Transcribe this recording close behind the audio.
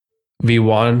We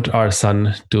want our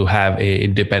son to have an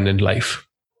independent life.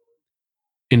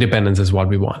 Independence is what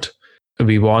we want.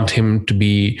 We want him to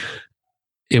be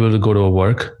able to go to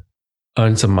work,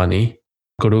 earn some money,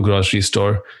 go to a grocery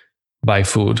store, buy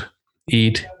food,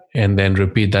 eat, and then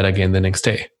repeat that again the next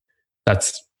day.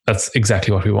 That's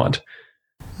exactly what we want.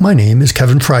 My name is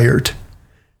Kevin Freiert.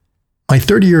 My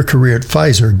 30-year career at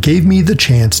Pfizer gave me the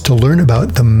chance to learn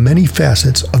about the many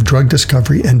facets of drug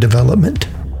discovery and development.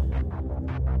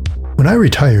 When I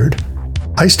retired,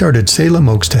 I started Salem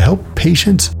Oaks to help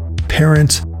patients,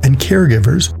 parents, and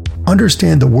caregivers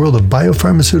understand the world of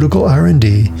biopharmaceutical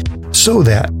R&D so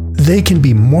that they can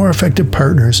be more effective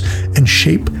partners and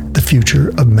shape the future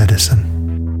of medicine.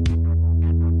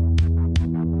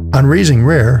 On Raising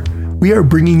Rare, we are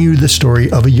bringing you the story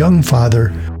of a young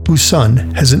father whose son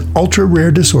has an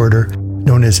ultra-rare disorder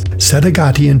known as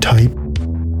Sedagatian type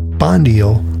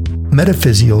spondyl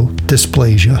metaphyseal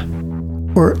dysplasia,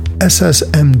 or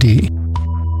SSMD.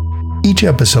 Each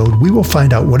episode, we will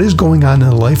find out what is going on in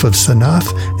the life of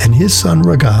Sanath and his son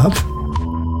Raghav.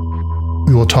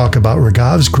 We will talk about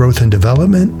Raghav's growth and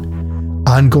development,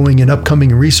 ongoing and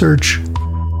upcoming research,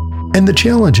 and the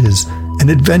challenges and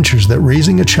adventures that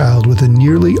raising a child with a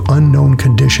nearly unknown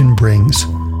condition brings.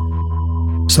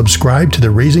 Subscribe to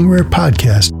the Raising Rare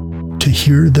podcast to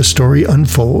hear the story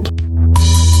unfold.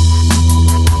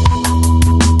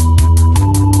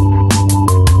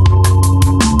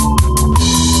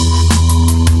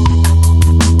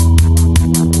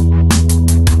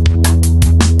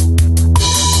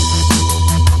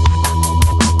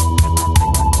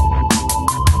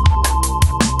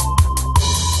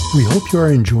 We hope you are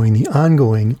enjoying the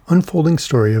ongoing, unfolding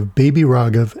story of baby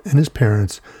Raghav and his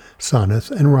parents,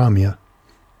 Sanath and Ramya.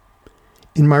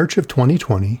 In March of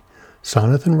 2020,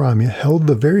 Sanath and Ramya held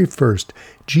the very first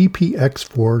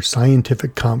GPX4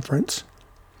 scientific conference.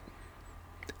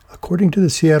 According to the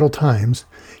Seattle Times,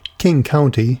 King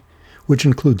County, which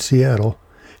includes Seattle,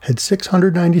 had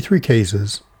 693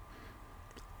 cases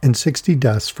and 60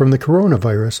 deaths from the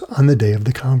coronavirus on the day of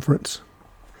the conference.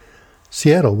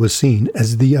 Seattle was seen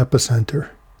as the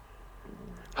epicenter.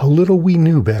 How little we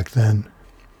knew back then.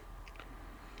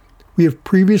 We have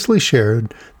previously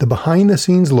shared the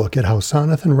behind-the-scenes look at how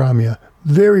Sanath and Ramya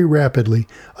very rapidly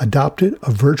adopted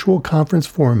a virtual conference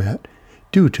format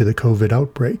due to the COVID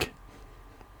outbreak.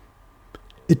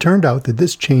 It turned out that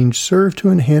this change served to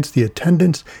enhance the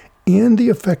attendance and the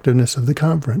effectiveness of the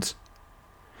conference.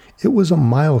 It was a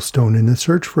milestone in the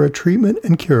search for a treatment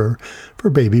and cure for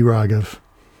baby Raghav.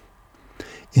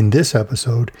 In this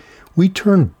episode, we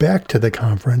turn back to the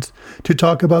conference to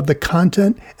talk about the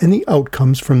content and the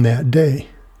outcomes from that day.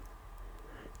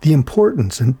 The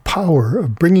importance and power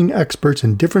of bringing experts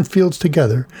in different fields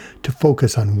together to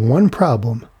focus on one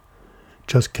problem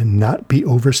just cannot be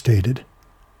overstated.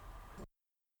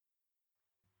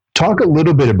 Talk a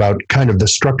little bit about kind of the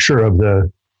structure of the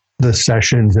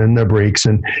sessions and the breaks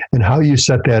and how you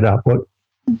set that up. What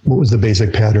was the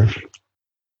basic pattern?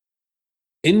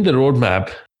 In the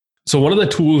roadmap, so one of the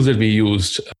tools that we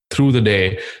used through the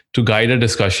day to guide a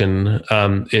discusussion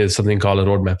is something called a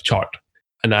roadmap chart.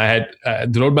 And I had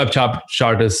the roadmap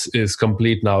chart is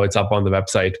complete now. It's up on the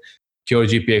website,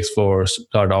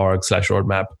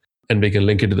 curegpx4.org/roadmap, and we can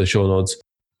link it to the show notes.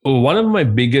 One of my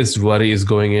biggest worries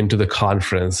going into the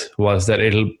conference was that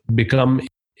it'll become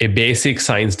a basic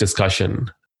science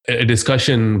discussion, a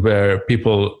discussion where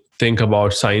people think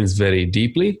about science very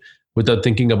deeply without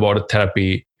thinking about a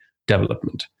therapy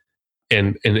development.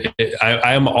 And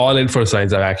I am all in for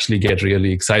science. I actually get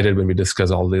really excited when we discuss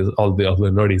all the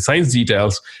nerdy science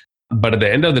details. But at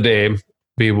the end of the day,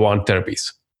 we want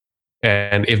therapies.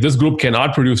 And if this group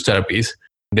cannot produce therapies,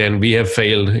 then we have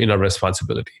failed in our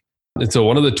responsibility. And so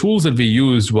one of the tools that we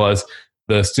used was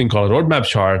this thing called a roadmap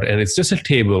chart. And it's just a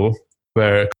table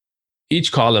where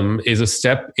each column is a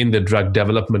step in the drug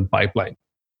development pipeline.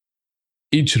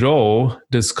 Each row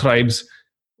describes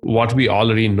what we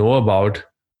already know about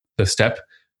the step,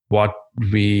 what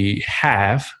we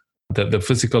have, the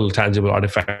physical, tangible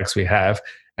artifacts we have,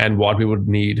 and what we would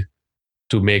need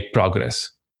to make progress.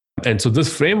 And so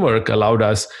this framework allowed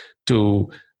us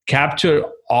to capture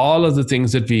all of the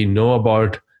things that we know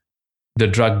about the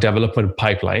drug development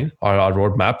pipeline or our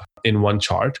roadmap in one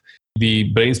chart.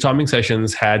 The brainstorming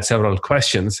sessions had several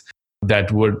questions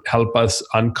that would help us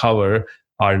uncover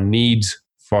our needs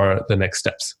for the next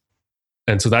steps.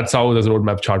 And so that's how the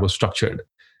roadmap chart was structured.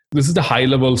 This is the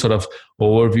high-level sort of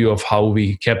overview of how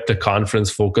we kept the conference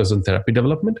focused on therapy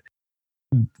development.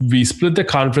 We split the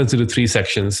conference into 3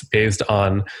 sections based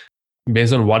on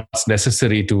what's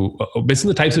necessary based on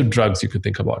the types of drugs you could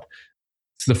think about.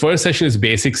 So the first session is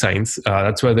basic science.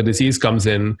 That's where the disease comes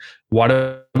in.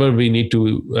 Whatever we need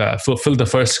to fulfill the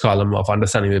first column of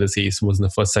understanding the disease was in the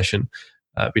first session.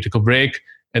 We took a break,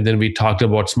 and then we talked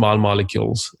about small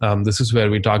molecules. This is where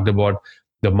we talked about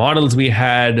the models we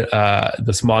had,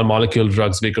 the small molecule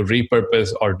drugs we could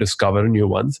repurpose or discover new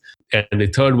ones. And the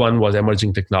third one was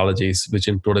emerging technologies, which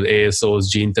included ASOs,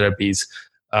 gene therapies,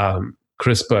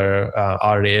 CRISPR,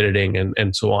 RNA editing,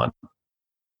 and so on.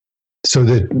 So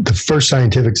the first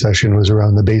scientific session was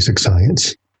around the basic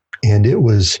science, and it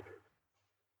was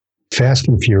fast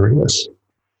and furious.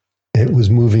 It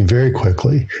was moving very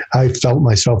quickly. I felt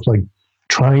myself like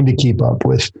trying to keep up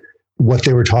with what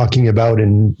they were talking about,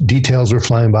 and details were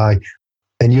flying by.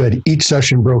 And you had each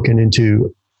session broken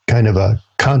into kind of a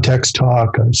context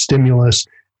talk, a stimulus,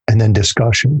 and then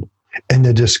discussion. And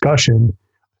the discussion,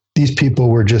 these people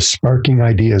were just sparking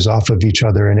ideas off of each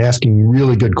other and asking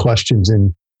really good questions.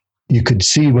 And you could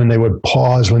see when they would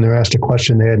pause, when they were asked a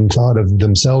question they hadn't thought of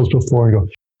themselves before, and go,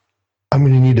 I'm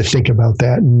going to need to think about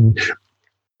that. And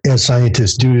as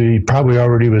scientists do, he probably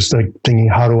already was like thinking,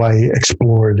 how do I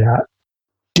explore that?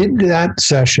 Did that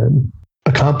session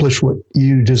accomplish what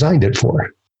you designed it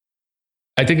for?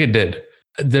 I think it did.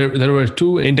 There were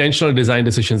two intentional design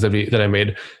decisions that I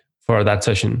made for that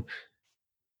session.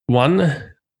 One,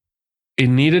 it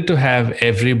needed to have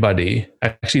everybody,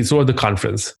 actually, so at the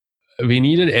conference, we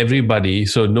needed everybody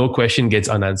so no question gets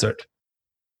unanswered.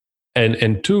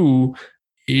 And two,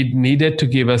 it needed to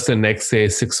give us the next, say,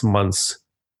 6 months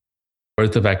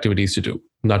worth of activities to do,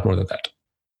 not more than that.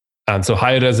 So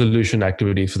high resolution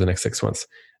activities for the next 6 months.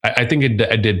 I think it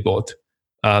did both.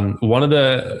 One of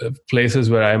the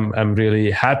places where I'm really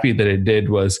happy that it did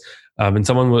was when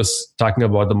someone was talking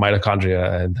about the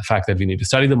mitochondria and the fact that we need to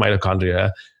study the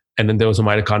mitochondria. And then there was a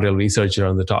mitochondrial researcher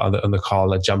on the call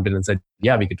that jumped in and said,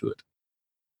 yeah, we could do it.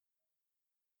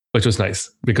 Which was nice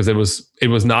because it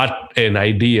was not an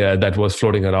idea that was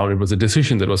floating around. It was a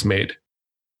decision that was made.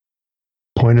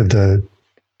 Point of the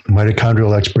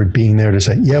mitochondrial expert being there to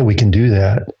say, yeah, we can do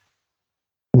that,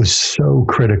 was so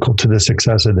critical to the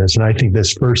success of this. And I think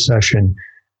this first session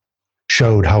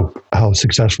showed how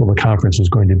successful the conference was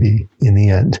going to be in the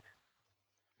end.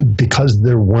 Because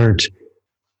there weren't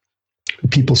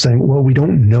people saying, well, we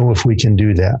don't know if we can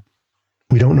do that.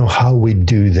 We don't know how we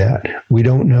do that. We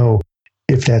don't know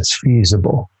if that's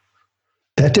feasible.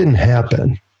 That didn't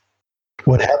happen.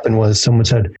 What happened was someone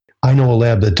said, I know a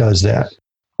lab that does that,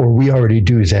 or we already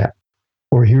do that,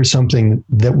 or here's something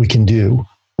that we can do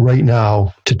right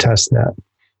now to test that.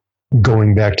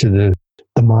 Going back to the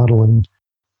modeling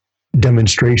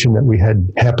demonstration that we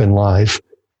had happen live,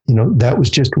 that was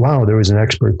just, wow, there was an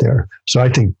expert there. So I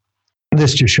think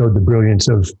this just showed the brilliance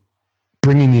of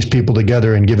bringing these people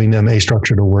together and giving them a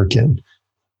structure to work in,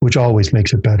 which always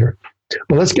makes it better.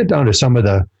 But let's get down to some of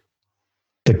the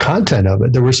content of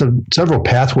it. There were several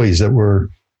pathways that were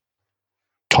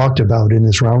talked about in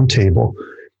this roundtable.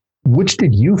 Which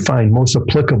did you find most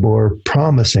applicable or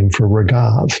promising for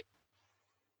Raghav?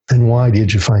 And why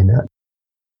did you find that?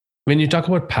 When you talk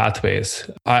about pathways,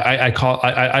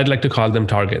 I'd like to call them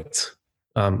targets.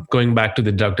 Going back to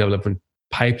the drug development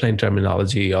pipeline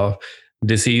terminology of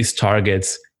disease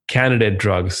targets, candidate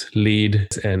drugs,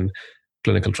 leads, and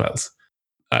clinical trials.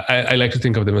 I like to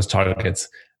think of them as targets.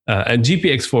 And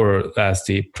GPX4 as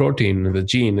the protein, the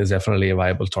gene, is definitely a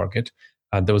viable target.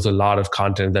 There was a lot of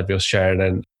content that was shared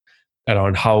and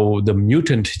around how the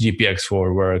mutant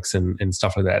GPX4 works and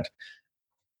stuff like that.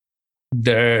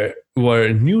 There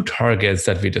were new targets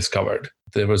that we discovered.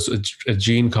 There was a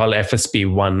gene called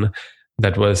FSP1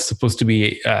 that was supposed to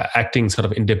be acting sort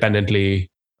of independently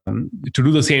to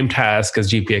do the same task as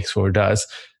GPX4 does,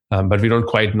 but we don't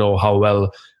quite know how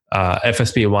well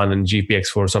FSP1 and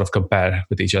GPX4 sort of compare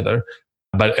with each other.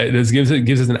 But this gives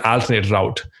us an alternate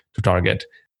route to target.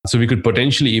 So we could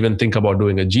potentially even think about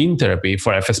doing a gene therapy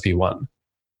for FSP1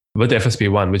 with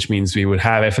FSP1, which means we would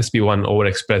have FSP1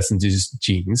 overexpressed in these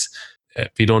genes.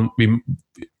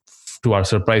 To our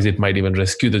surprise, it might even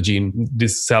rescue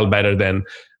this cell better than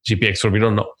GPX4. We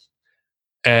don't know.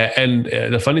 And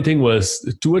the funny thing was,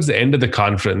 towards the end of the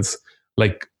conference,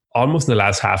 like almost in the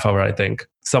last half hour, I think,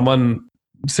 someone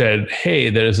said, hey,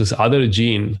 there is this other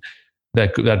gene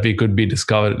that we could be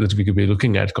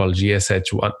looking at called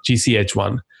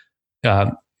GCH1.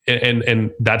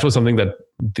 And that was something that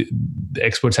the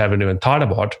experts haven't even thought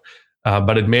about.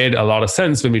 But it made a lot of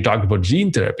sense when we talked about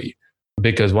gene therapy,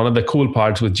 because one of the cool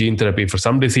parts with gene therapy for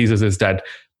some diseases is that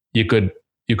you could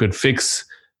fix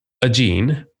a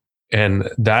gene, and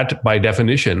that by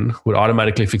definition would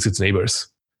automatically fix its neighbors.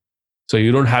 So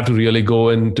you don't have to really go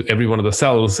into every one of the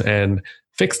cells and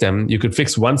fix them. You could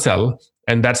fix one cell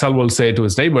And that cell will say to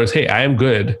its neighbors, hey, I am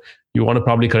good. You want to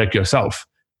probably correct yourself.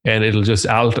 And it'll just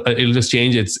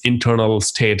change its internal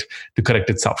state to correct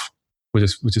itself, which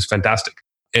is fantastic.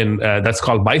 And that's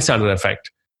called bystander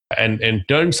effect. And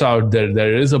turns out that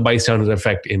there is a bystander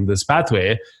effect in this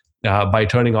pathway by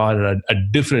turning on a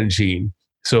different gene.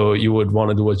 So you would want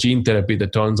to do a gene therapy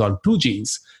that turns on two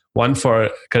genes, one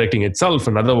for correcting itself,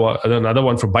 another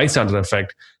one for bystander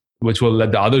effect, which will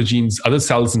let the other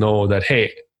cells know that,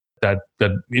 hey, that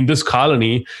in this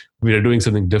colony, we are doing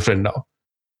something different now.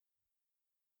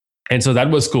 And so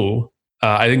that was cool.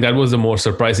 I think that was the more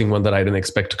surprising one that I didn't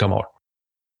expect to come out.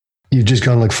 You've just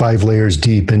gone like 5 layers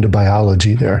deep into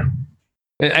biology there.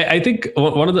 I think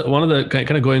one of the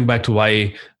kind of going back to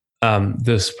why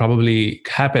this probably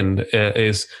happened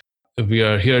is we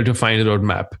are here to find a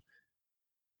roadmap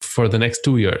for the next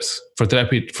 2 years for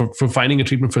therapy, for finding a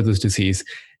treatment for this disease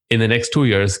in the next 2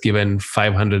 years, given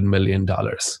 $500 million.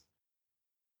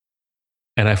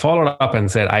 And I followed up and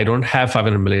said, I don't have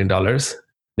 $500 million.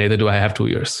 Neither do I have 2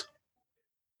 years.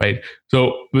 Right.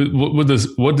 So what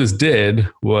this did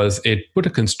was it put a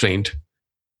constraint.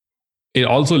 It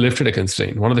also lifted a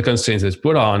constraint. One of the constraints it's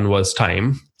put on was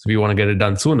time. So we want to get it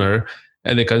done sooner.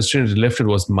 And the constraint it lifted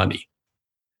was money.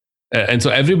 And so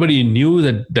everybody knew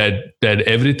that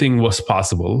everything was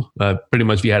possible. Pretty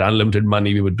much we had unlimited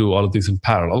money. We would do all of these in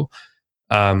parallel.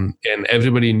 And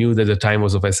everybody knew that the time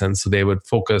was of essence. So they would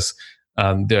focus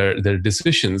their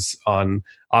decisions on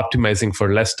optimizing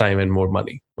for less time and more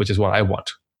money, which is what I want.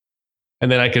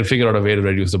 And then I can figure out a way to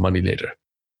reduce the money later.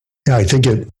 Yeah, I think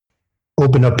it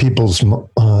opened up people's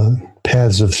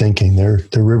paths of thinking, their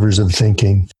rivers of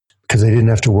thinking, because they didn't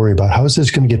have to worry about how is this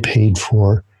going to get paid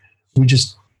for. You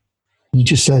just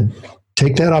said,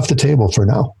 take that off the table for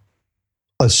now.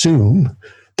 Assume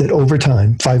that over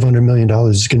time, $500 million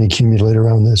is going to accumulate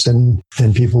around this, and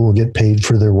people will get paid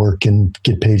for their work and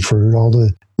get paid for all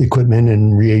the equipment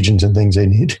and reagents and things they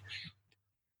need.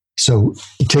 So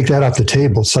you take that off the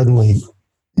table, suddenly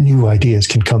new ideas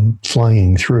can come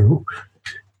flying through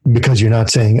because you're not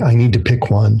saying, I need to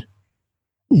pick one.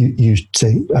 You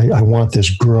say, I want this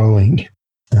growing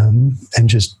and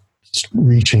just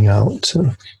reaching out. So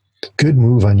good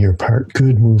move on your part.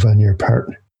 Good move on your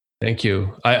part. Thank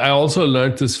you. I also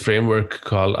learned this framework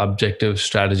called objective,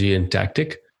 strategy, and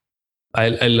tactic.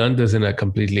 I learned this in a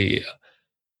completely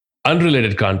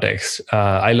unrelated context.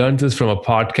 I learned this from a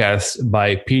podcast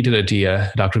by Peter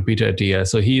Attia, Dr. Peter Attia.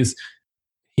 So he has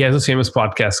this famous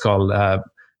podcast called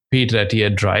Peter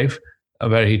Attia Drive,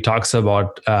 where he talks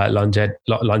about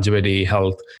longevity,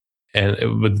 health,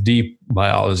 and with deep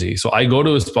biology. So I go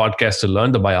to his podcast to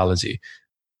learn the biology,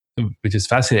 which is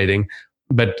fascinating.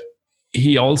 But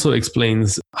he also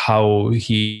explains how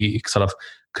he sort of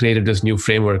created this new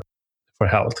framework for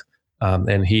health.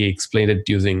 And he explained it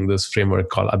using this framework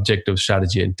called objective,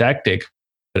 strategy, and tactic.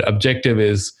 The objective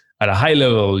is at a high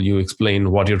level, you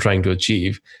explain what you're trying to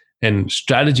achieve. And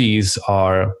strategies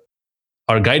are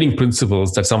guiding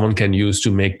principles that someone can use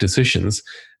to make decisions.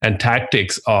 And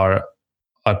tactics are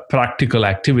practical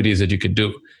activities that you could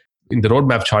do. In the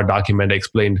roadmap chart document, I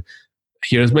explained,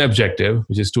 here's my objective,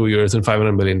 which is 2 years and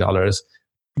 $500 million.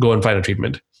 Go and find a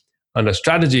treatment. And a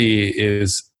strategy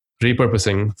is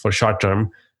repurposing for short term,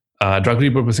 drug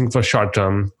repurposing for short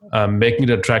term, making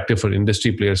it attractive for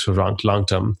industry players for long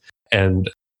term, and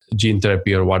gene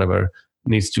therapy or whatever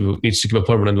needs to give a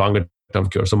permanent longer term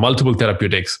cure. So multiple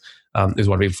therapeutics is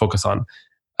what we focus on.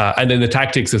 And then the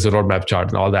tactics is a roadmap chart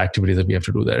and all the activities that we have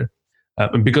to do there.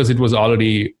 And because it was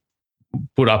already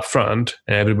put up front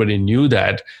and everybody knew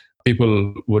that,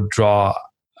 people would draw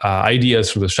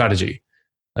ideas from the strategy.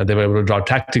 They were able to draw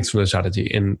tactics from the strategy.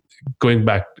 And going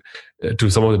back to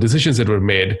some of the decisions that were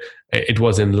made, it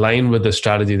was in line with the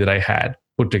strategy that I had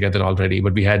put together already,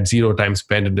 but we had zero time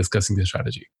spent in discussing the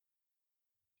strategy.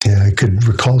 Yeah, I could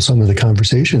recall some of the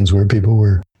conversations where people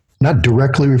were not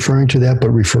directly referring to that, but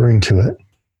referring to it.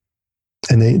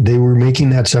 And they were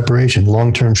making that separation,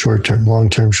 long-term, short-term,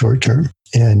 long-term, short-term.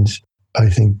 And I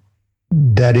think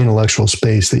that intellectual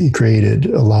space that you created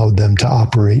allowed them to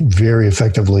operate very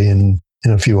effectively in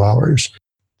a few hours.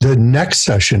 The next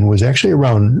session was actually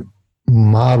around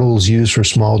models used for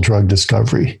small drug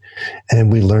discovery.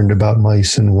 And we learned about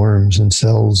mice and worms and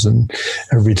cells and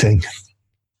everything.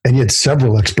 And you had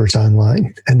several experts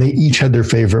online, and they each had their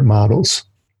favorite models.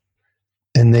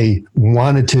 And they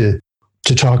wanted to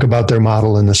talk about their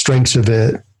model and the strengths of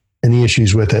it and the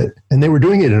issues with it. And they were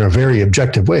doing it in a very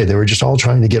objective way. They were just all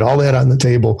trying to get all that on the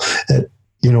table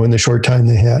in the short time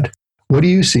they had. What do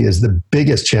you see as the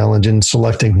biggest challenge in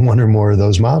selecting one or more of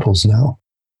those models now?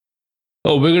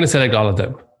 Oh, we're going to select all of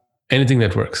them. Anything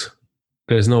that works.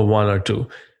 There's no one or two.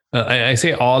 I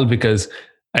say all because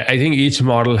I think each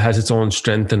model has its own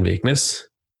strength and weakness.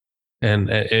 And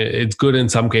it's good in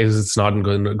some cases, it's not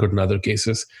good in other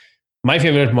cases. My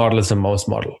favorite model is the mouse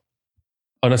model.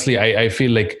 Honestly, I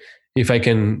feel like if I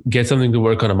can get something to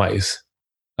work on a mice,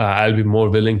 I'll be more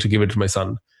willing to give it to my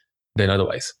son than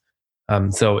otherwise.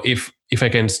 So if I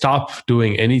can stop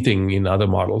doing anything in other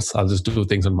models, I'll just do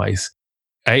things on mice.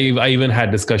 I even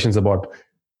had discussions about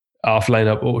offline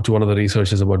up to one of the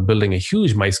researchers about building a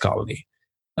huge mice colony.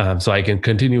 So I can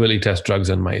continually test drugs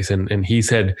on mice. And he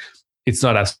said, it's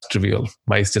not as trivial.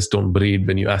 Mice just don't breed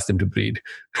when you ask them to breed.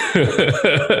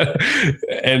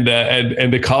 and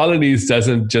the colonies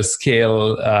doesn't just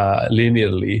scale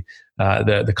linearly.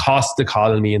 The cost of the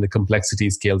colony and the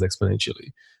complexity scales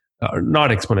exponentially.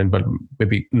 Not exponent, but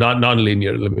maybe not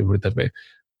non-linear, let me put it that way.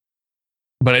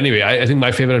 But anyway, I think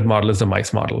my favorite model is the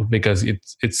mice model because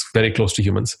it's very close to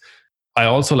humans. I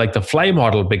also like the fly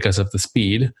model because of the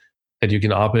speed that you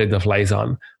can operate the flies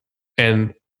on.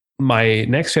 And my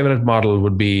next favorite model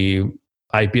would be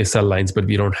IPS cell lines, but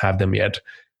we don't have them yet.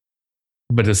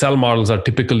 But the cell models are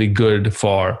typically good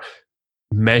for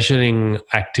measuring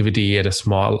activity at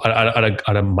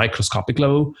a microscopic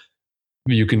level.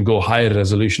 You can go higher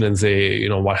resolution and say,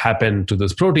 what happened to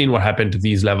this protein, what happened to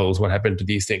these levels, what happened to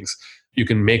these things. You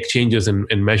can make changes and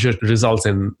measure results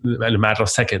in a matter of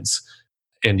seconds.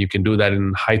 And you can do that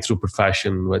in high throughput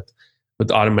fashion with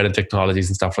automated technologies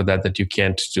and stuff like that you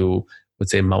can't do with,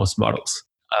 say, mouse models.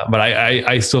 But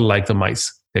I still like the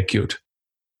mice. They're cute.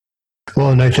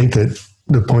 Well, and I think that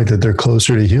the point that they're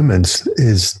closer to humans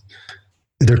is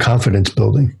their confidence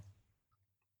building.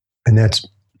 And that's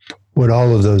what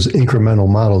all of those incremental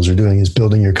models are doing, is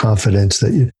building your confidence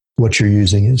that what you're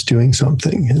using is doing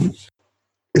something. And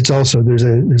it's also, there's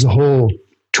a whole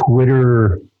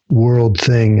Twitter world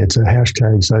thing. It's a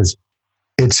hashtag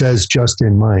it says just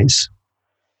in mice.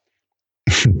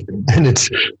 And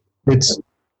it's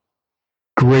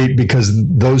great because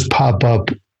those pop up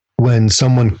when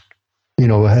someone,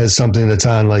 has something that's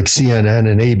on like CNN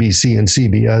and ABC and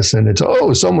CBS, and it's,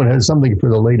 someone has something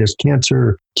for the latest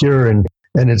cancer cure. And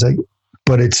it's like,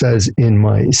 but it says in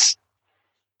mice.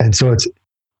 And so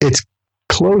it's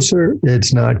closer.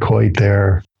 It's not quite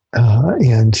there.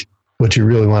 And what you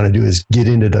really want to do is get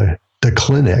into the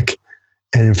clinic.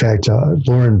 And in fact,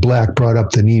 Lauren Black brought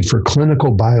up the need for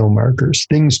clinical biomarkers,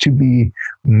 things to be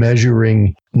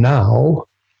measuring now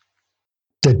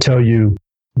that tell you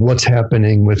what's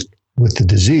happening with the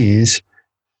disease,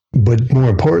 but more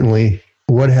importantly,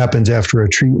 what happens after a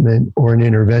treatment or an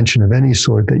intervention of any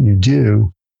sort that you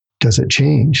do. Does it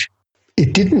change?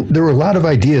 There were a lot of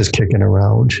ideas kicking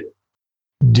around.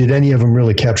 Did any of them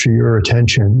really capture your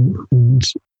attention?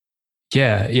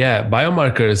 Yeah.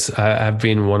 Biomarkers have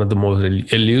been one of the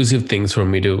most elusive things for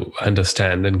me to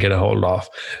understand and get a hold of.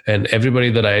 And everybody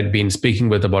that I had been speaking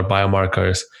with about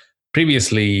biomarkers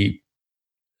previously,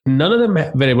 none of them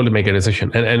were able to make a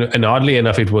decision. And oddly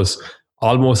enough, it was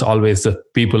almost always the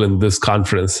people in this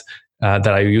conference that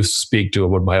I used to speak to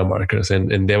about biomarkers.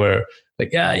 And they were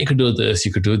like, yeah, you could do this,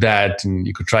 you could do that, and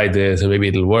you could try this, and maybe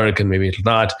it'll work, and maybe it'll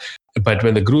not. But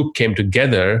when the group came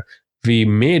together, we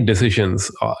made decisions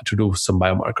to do some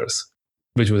biomarkers,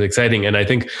 which was exciting. And I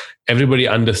think everybody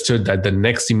understood that the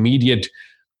next immediate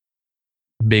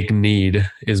big need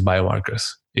is biomarkers.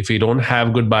 If we don't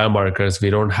have good biomarkers,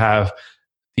 we don't have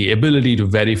the ability to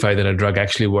verify that a drug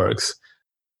actually works.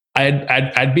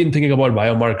 I'd been thinking about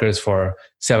biomarkers for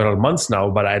several months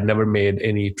now, but I'd never made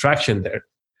any traction there.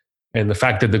 And the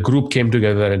fact that the group came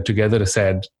together and together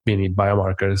said we need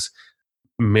biomarkers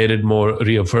made it more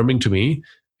reaffirming to me.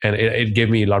 And it gave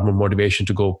me a lot more motivation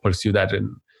to go pursue that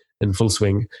in full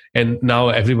swing. And now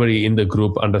everybody in the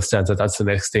group understands that that's the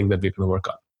next thing that we're going to work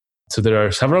on. So there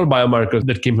are several biomarkers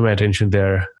that came to my attention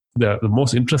there. The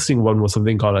most interesting one was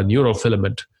something called a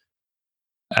neurofilament.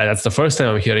 That's the first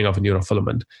time I'm hearing of a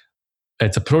neurofilament.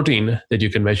 It's a protein that you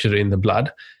can measure in the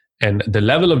blood. And the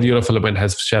level of neurofilament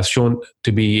has shown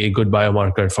to be a good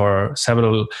biomarker for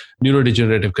several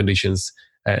neurodegenerative conditions.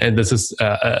 And this is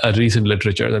a recent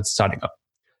literature that's starting up.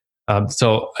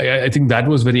 So I think that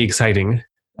was very exciting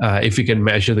if we can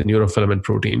measure the neurofilament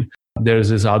protein. There's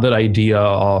this other idea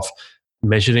of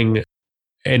measuring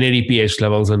NADPH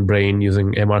levels in brain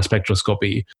using MR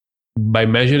spectroscopy. By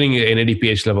measuring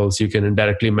NADPH levels, you can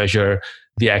indirectly measure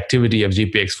the activity of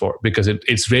GPX4 because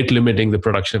it's rate limiting the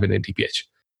production of NADPH.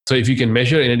 So if you can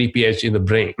measure NADPH in the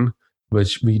brain,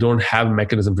 which we don't have a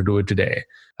mechanism to do it today,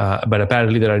 but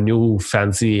apparently there are new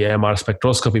fancy MR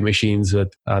spectroscopy machines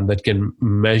that can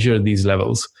measure these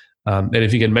levels. And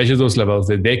if you can measure those levels,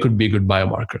 they could be good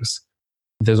biomarkers.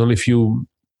 There's only few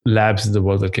labs in the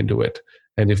world that can do it.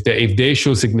 And if they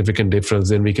show significant difference,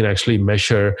 then we can actually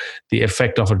measure the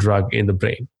effect of a drug in the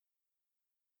brain.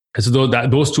 And so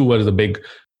those two were the big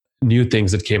new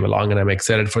things that came along, and I'm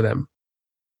excited for them.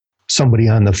 Somebody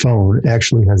on the phone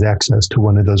actually has access to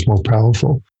one of those most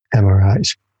powerful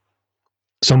MRIs.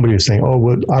 Somebody was saying, oh,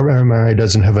 well, our MRI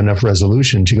doesn't have enough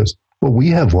resolution. She goes, well, we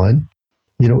have one.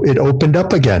 It opened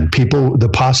up again. The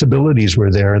possibilities were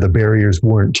there. The barriers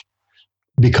weren't,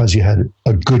 because you had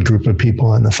a good group of people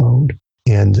on the phone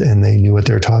and they knew what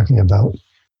they were talking about.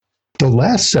 The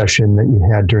last session that you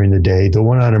had during the day, the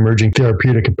one on emerging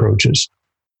therapeutic approaches,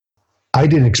 I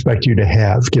didn't expect you to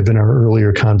have, given our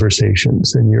earlier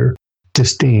conversations and your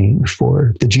disdain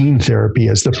for the gene therapy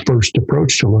as the first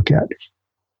approach to look at.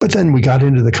 But then we got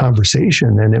into the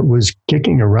conversation and it was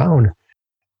kicking around,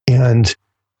 and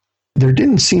there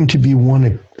didn't seem to be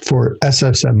one for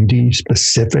SSMD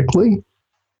specifically,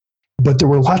 but there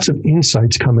were lots of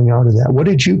insights coming out of that. What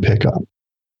did you pick up?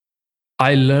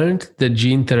 I learned that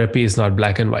gene therapy is not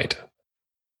black and white.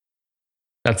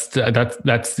 That's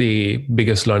the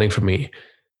biggest learning for me.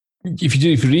 If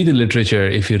you read the literature,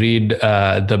 if you read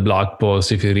the blog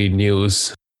posts, if you read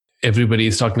news, everybody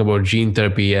is talking about gene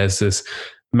therapy as this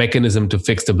mechanism to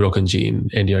fix the broken gene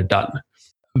and you're done.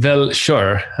 Well,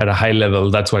 sure, at a high level,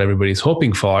 that's what everybody's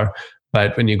hoping for.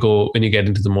 But when you get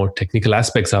into the more technical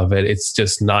aspects of it, it's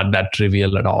just not that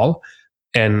trivial at all.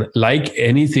 And like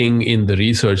anything in the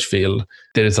research field,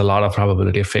 there is a lot of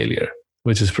probability of failure,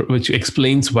 which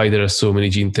explains why there are so many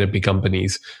gene therapy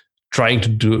companies trying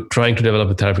to develop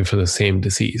a therapy for the same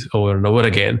disease over and over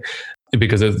again,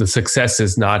 because the success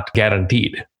is not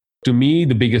guaranteed. To me,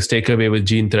 the biggest takeaway with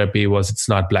gene therapy was it's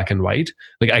not black and white.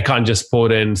 Like, I can't just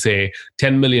pour in, say,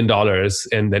 $10 million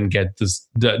and then get this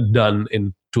done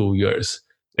in 2 years.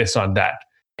 It's not that.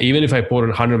 Even if I pour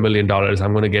in $100 million,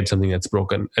 I'm going to get something that's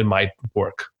broken and might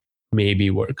work,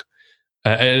 maybe work.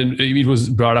 And it was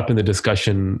brought up in the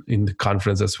discussion in the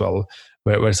conference as well,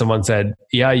 where someone said,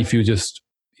 yeah, if you just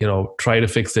try to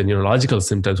fix the neurological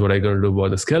symptoms, what are you going to do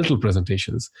about the skeletal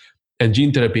presentations? And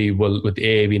gene therapy with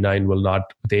AAV9 with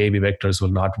AAV vectors will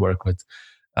not work with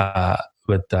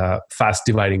fast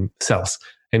dividing cells.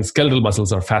 And skeletal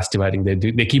muscles are fast dividing.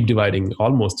 They keep dividing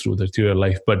almost through their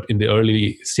life, but in the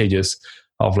early stages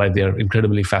of life, they are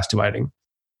incredibly fast dividing.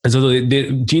 And so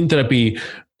the gene therapy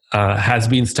has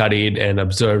been studied and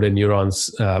observed in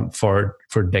neurons for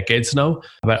decades now,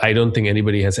 but I don't think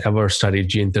anybody has ever studied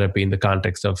gene therapy in the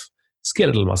context of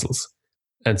skeletal muscles.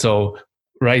 And so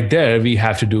right there, we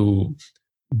have to do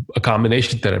a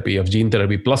combination therapy of gene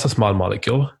therapy plus a small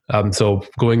molecule. So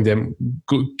doing them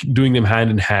hand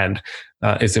in hand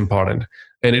is important.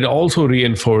 And it also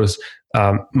reinforced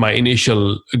my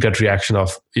initial gut reaction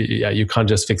of, you can't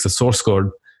just fix the source code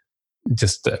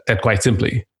just that quite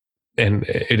simply. And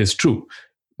it is true.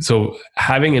 So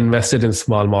having invested in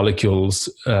small molecules,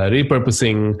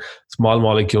 repurposing small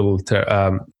molecule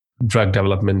drug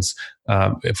developments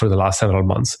for the last several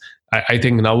months, I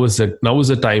think now is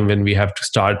the time when we have to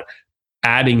start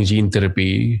adding gene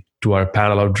therapy to our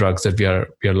panel of drugs that we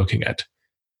are looking at.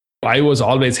 I was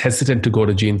always hesitant to go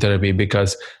to gene therapy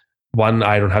because, one,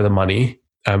 I don't have the money.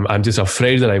 I'm just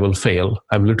afraid that I will fail.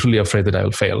 I'm literally afraid that I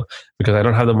will fail because I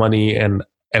don't have the money, and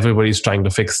everybody's trying to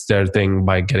fix their thing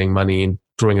by getting money and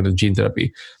throwing it in gene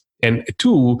therapy. And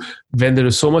two, when there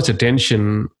is so much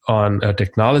attention on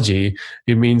technology,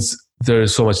 it means there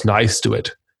is so much noise to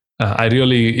it.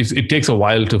 It takes a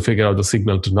while to figure out the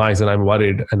signal to noise, and I'm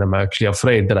worried, and I'm actually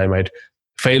afraid that I might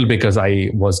fail because I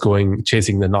was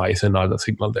chasing the noise and not the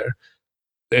signal there.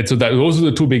 And so those are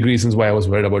the two big reasons why I was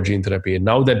worried about gene therapy. And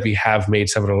now that we have made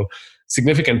several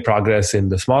significant progress in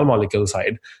the small molecule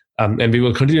side, and we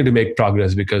will continue to make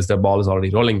progress because the ball is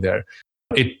already rolling there,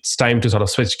 it's time to sort of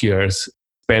switch gears,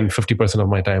 spend 50% of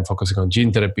my time focusing on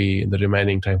gene therapy and the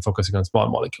remaining time focusing on small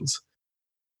molecules.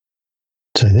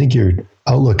 So I think your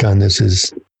outlook on this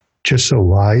is just so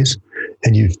wise,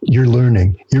 and you're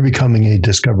learning. You're becoming a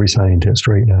discovery scientist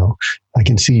right now. I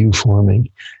can see you forming.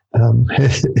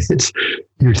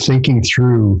 You're thinking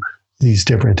through these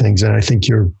different things, and I think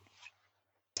your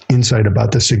insight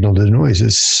about the signal to noise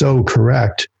is so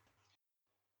correct.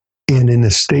 And in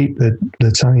the state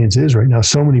that science is right now,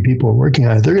 so many people are working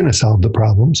on it. They're going to solve the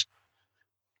problems,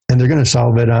 and they're going to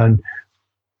solve it on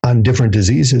different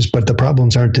diseases, but the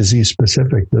problems aren't disease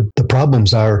specific. The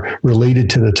problems are related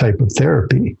to the type of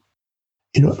therapy.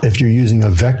 If you're using a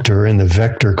vector and the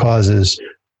vector causes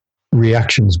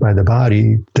reactions by the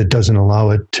body that doesn't allow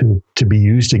it to be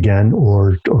used again,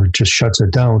 or just shuts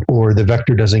it down, or the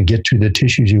vector doesn't get to the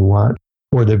tissues you want,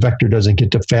 or the vector doesn't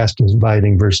get to fast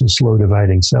dividing versus slow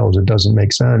dividing cells, it doesn't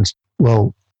make sense.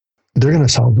 Well, they're going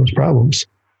to solve those problems.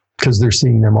 because they're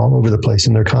seeing them all over the place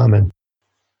and they're common.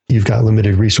 You've got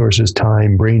limited resources,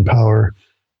 time, brain power.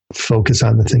 Focus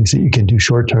on the things that you can do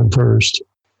short term first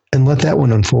and let that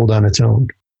one unfold on its own.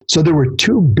 So there were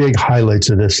two big highlights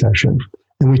of this session,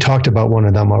 and we talked about one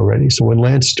of them already. So when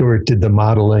Lance Stewart did the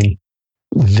modeling,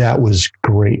 that was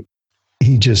great.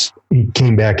 He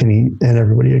came back and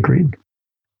everybody agreed.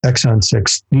 Exon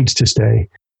 6 needs to stay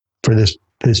for this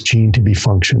gene to be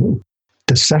functioning.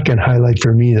 The second highlight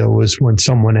for me, though, was when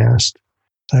someone asked,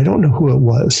 I don't know who it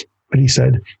was, but he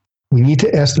said, we need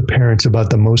to ask the parents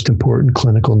about the most important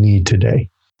clinical need today.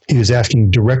 He was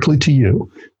asking directly to you,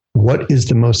 what is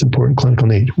the most important clinical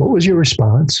need? What was your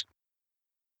response?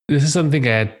 This is something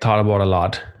I had thought about a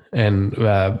lot. And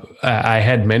I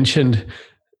had mentioned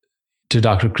to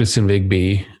Dr. Kristen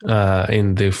Wigby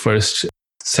in the first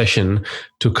session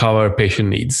to cover patient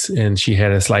needs. And she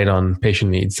had a slide on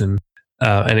patient needs and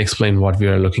explained what we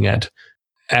are looking at.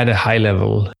 At a high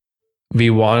level, we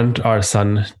want our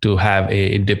son to have an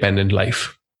independent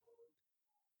life.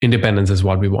 Independence is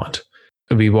what we want.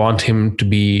 We want him to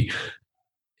be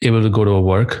able to go to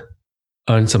work,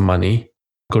 earn some money,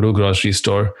 go to a grocery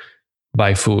store,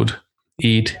 buy food,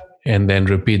 eat, and then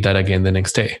repeat that again the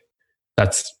next day.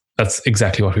 That's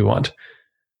exactly what we want.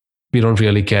 We don't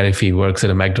really care if he works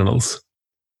at a McDonald's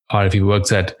or if he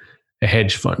works at a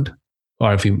hedge fund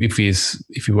or if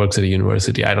he works at a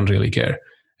university. I don't really care.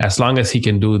 As long as he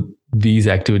can do these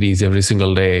activities every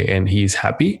single day and he's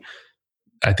happy,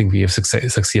 I think we have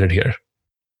succeeded here.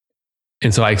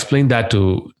 And so I explained that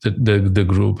to the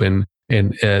group, and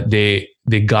they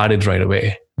got it right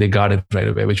away.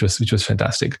 Which was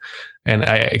fantastic. And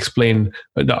I explained,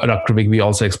 Dr. Wigby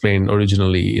also explained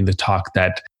originally in the talk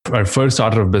that our first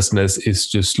order of business is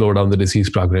to slow down the disease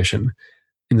progression.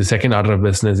 And the second order of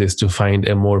business is to find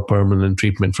a more permanent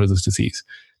treatment for this disease.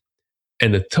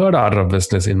 And the third order of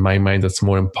business, in my mind, that's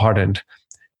more important,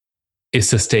 is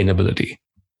sustainability.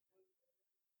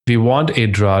 We want a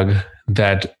drug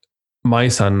that my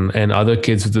son and other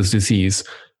kids with this disease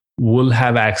will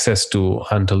have access to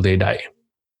until they die.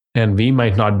 And we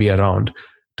might not be around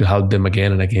to help them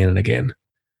again and again and again.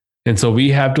 And so we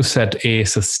have to set a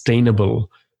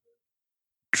sustainable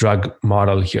drug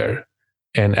model here.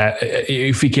 And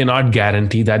if we cannot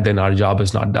guarantee that, then our job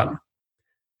is not done.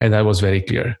 And that was very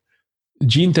clear.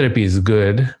 Gene therapy is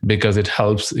good because it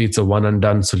helps. It's a one and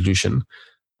done solution.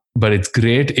 But it's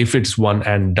great if it's one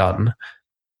and done.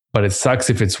 But it sucks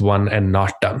if it's one and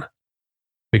not done,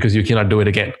 because you cannot do it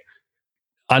again.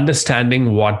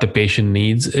 Understanding what the patient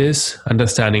needs is,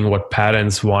 understanding what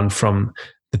parents want from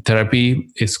the therapy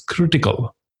is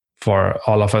critical for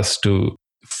all of us to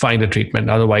find a treatment.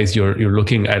 Otherwise, you're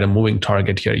looking at a moving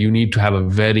target here. You need to have a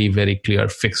very, very clear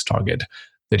fixed target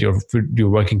that you're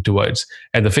working towards.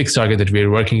 And the fixed target that we're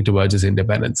working towards is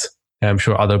independence. And I'm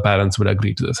sure other parents would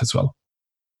agree to this as well.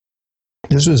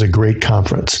 This was a great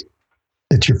conference.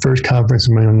 It's your first conference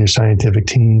among your scientific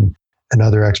team and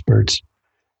other experts.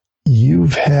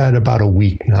 You've had about a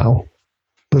week now,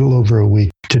 a little over a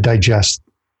week, to digest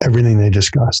everything they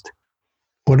discussed.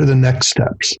 What are the next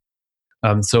steps?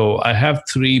 So I have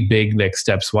three big next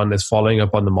steps. One is following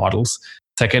up on the models.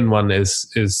 Second one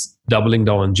is doubling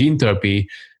down on gene therapy.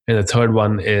 And the third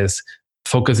one is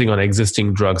focusing on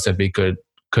existing drugs that we could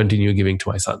continue giving to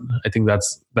my son. I think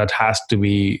that has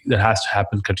to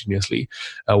happen continuously.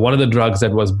 One of the drugs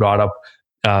that was brought up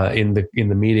in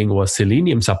the meeting was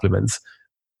selenium supplements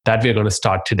that we're going to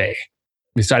start today.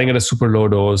 We're starting at a super low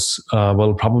dose.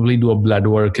 We'll probably do a blood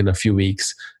work in a few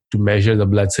weeks to measure the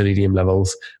blood selenium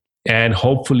levels and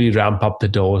hopefully ramp up the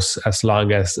dose as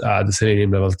long as the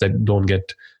selenium levels that don't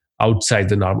get outside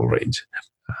the normal range.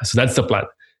 So that's the plan.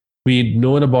 We'd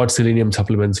known about selenium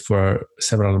supplements for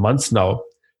several months now,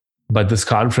 but this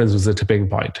conference was a tipping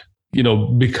point.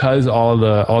 Because all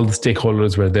the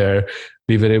stakeholders were there,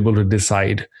 we were able to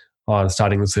decide on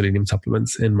starting with selenium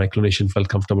supplements, and my clinician felt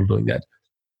comfortable doing that.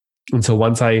 And so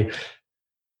once I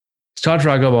start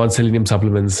Raghav on selenium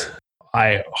supplements,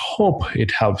 I hope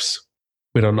it helps.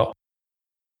 We don't know.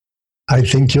 I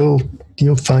think you'll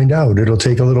find out. It'll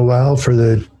take a little while for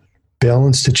the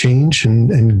balance to change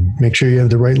and make sure you have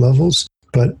the right levels.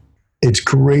 But it's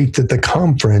great that the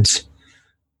conference,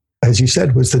 as you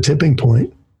said, was the tipping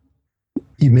point.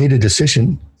 You made a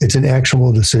decision. It's an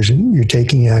actionable decision. You're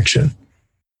taking action.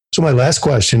 So my last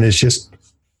question is just,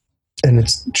 and it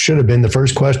should have been the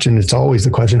first question. It's always the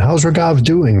question. How's Raghav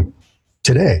doing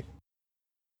today?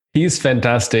 He's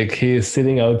fantastic. He is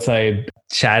sitting outside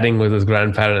chatting with his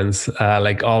grandparents,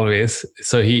 like always.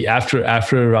 So he, after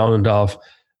 2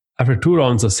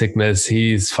 rounds of sickness,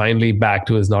 he's finally back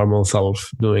to his normal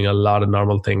self, doing a lot of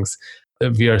normal things.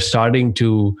 We are starting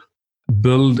to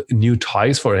build new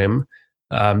toys for him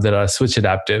that are switch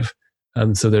adaptive.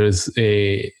 So there is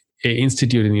a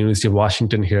institute in the University of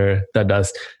Washington here that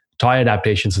does toy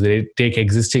adaptation. So they take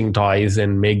existing toys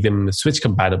and make them switch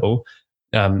compatible.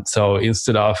 So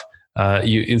instead of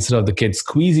the kid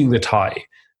squeezing the toy,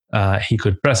 he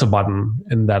could press a button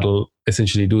and that'll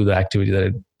essentially do the activity that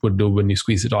it would do when you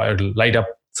squeeze the toy, or it'll light up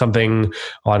something,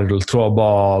 or it'll throw a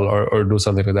ball, or do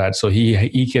something like that. So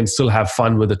he can still have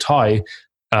fun with the toy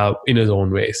in his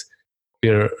own ways.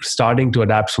 We're starting to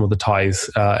adapt some of the toys,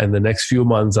 and the next few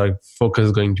months our focus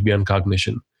is going to be on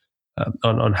cognition,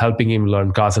 on helping him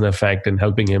learn cause and effect, and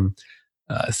helping him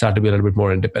start to be a little bit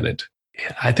more independent.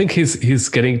 I think he's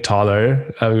getting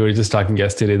taller. We were just talking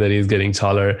yesterday that he's getting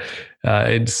taller,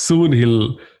 and soon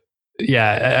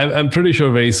I'm pretty sure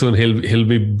very soon he'll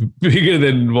be bigger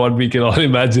than what we can all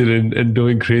imagine, and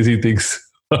doing crazy things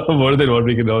more than what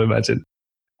we can all imagine.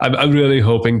 I'm really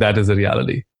hoping that is a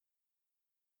reality.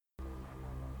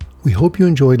 We hope you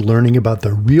enjoyed learning about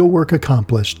the real work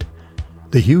accomplished,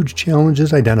 the huge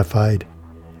challenges identified,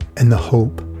 and the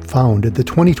hope found at the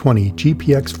 2020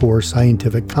 GPX4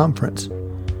 Scientific Conference.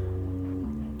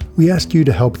 We ask you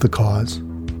to help the cause.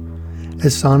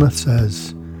 As Sanath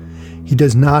says, he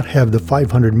does not have the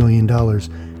 $500 million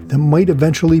that might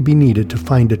eventually be needed to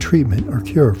find a treatment or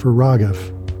cure for Raghav.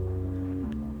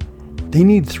 They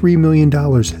need $3 million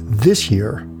this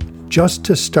year just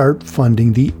to start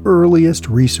funding the earliest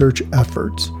research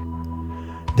efforts.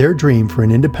 Their dream for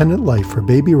an independent life for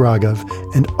baby Raghav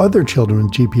and other children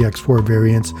with GPX4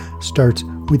 variants starts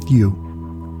with you.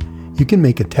 You can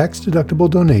make a tax-deductible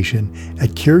donation at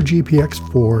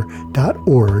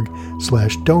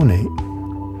curegpx4.org/donate.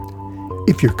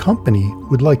 If your company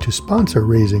would like to sponsor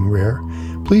Raising Rare,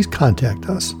 please contact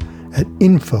us at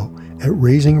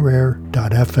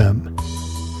info@raisingrare.fm.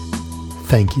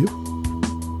 Thank you.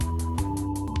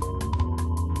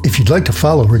 If you'd like to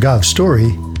follow Raghav's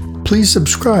story, please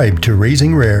subscribe to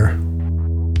Raising Rare.